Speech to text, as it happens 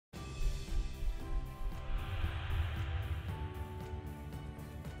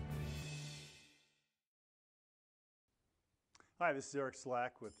Hi, this is Eric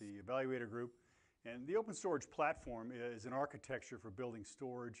Slack with the Evaluator Group, and the Open Storage Platform is an architecture for building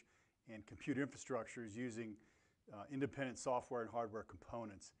storage and compute infrastructures using independent software and hardware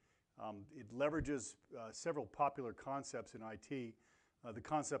components. It leverages several popular concepts in IT. The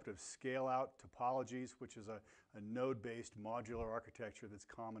concept of scale-out topologies, which is a node-based modular architecture that's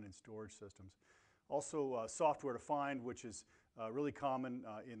common in storage systems. Also software-defined, which is really common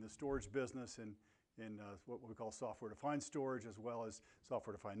in the storage business and in what we call software-defined storage, as well as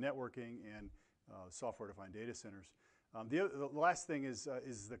software-defined networking and software-defined data centers. The last thing is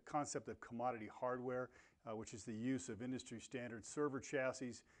the concept of commodity hardware, which is the use of industry-standard server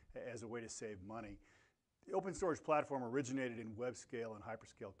chassis as a way to save money. The Open Storage Platform originated in web-scale and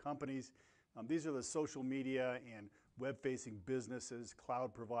hyperscale companies. These are the social media and web-facing businesses,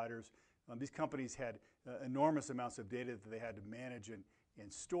 cloud providers. These companies had enormous amounts of data that they had to manage and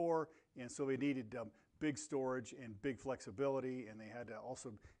store, and so they needed big storage and big flexibility, and they had to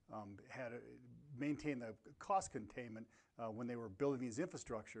also maintain the cost containment when they were building these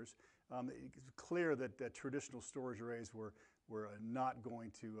infrastructures. It's clear that traditional storage arrays were not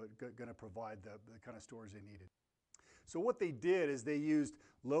going to provide the kind of storage they needed. So what they did is they used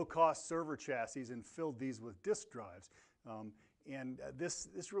low-cost server chassis and filled these with disk drives.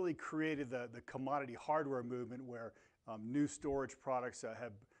 This really created the commodity hardware movement where new storage products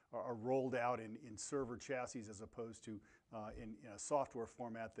are rolled out in server chassis as opposed to in a software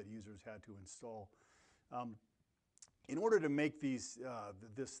format that users had to install. In order to make this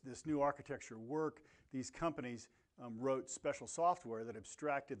new architecture work, these companies wrote special software that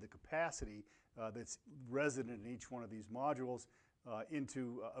abstracted the capacity that's resident in each one of these modules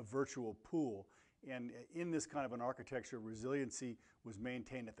into a virtual pool. And in this kind of an architecture, resiliency was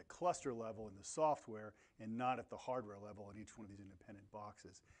maintained at the cluster level in the software and not at the hardware level in each one of these independent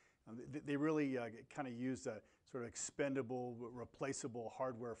boxes. They really kind of used a sort of expendable, replaceable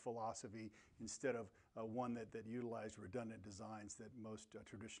hardware philosophy instead of one that utilized redundant designs that most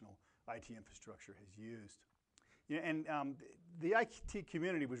traditional IT infrastructure has used. Yeah, and the IT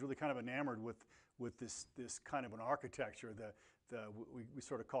community was really kind of enamored with this kind of an architecture. We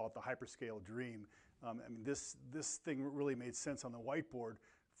sort of call it the hyperscale dream. I mean, this thing really made sense on the whiteboard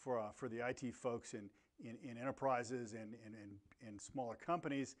for the IT folks in enterprises and smaller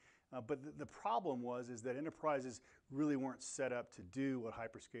companies. But the problem is that enterprises really weren't set up to do what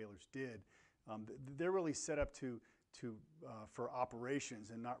hyperscalers did. They're really set up for operations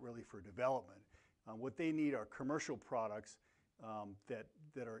and not really for development. What they need are commercial products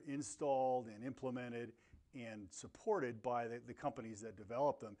that are installed and implemented and supported by the companies that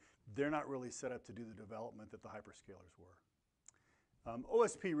develop them. They're not really set up to do the development that the hyperscalers were.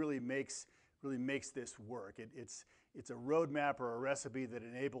 OSP really makes this work. It's a roadmap or a recipe that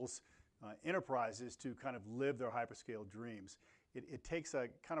enables enterprises to kind of live their hyperscale dreams. It takes a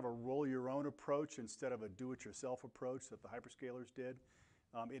kind of a roll-your-own approach instead of a do-it-yourself approach that the hyperscalers did.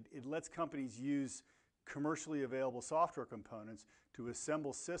 It lets companies use commercially available software components to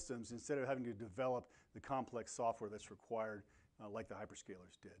assemble systems instead of having to develop the complex software that's required like the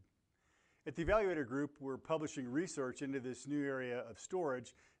hyperscalers did. At the Evaluator Group, we're publishing research into this new area of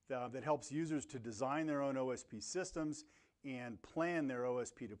storage that helps users to design their own OSP systems and plan their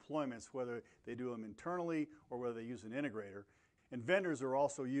OSP deployments, whether they do them internally or whether they use an integrator. And vendors are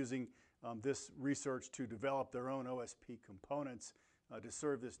also using this research to develop their own OSP components to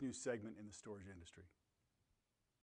serve this new segment in the storage industry.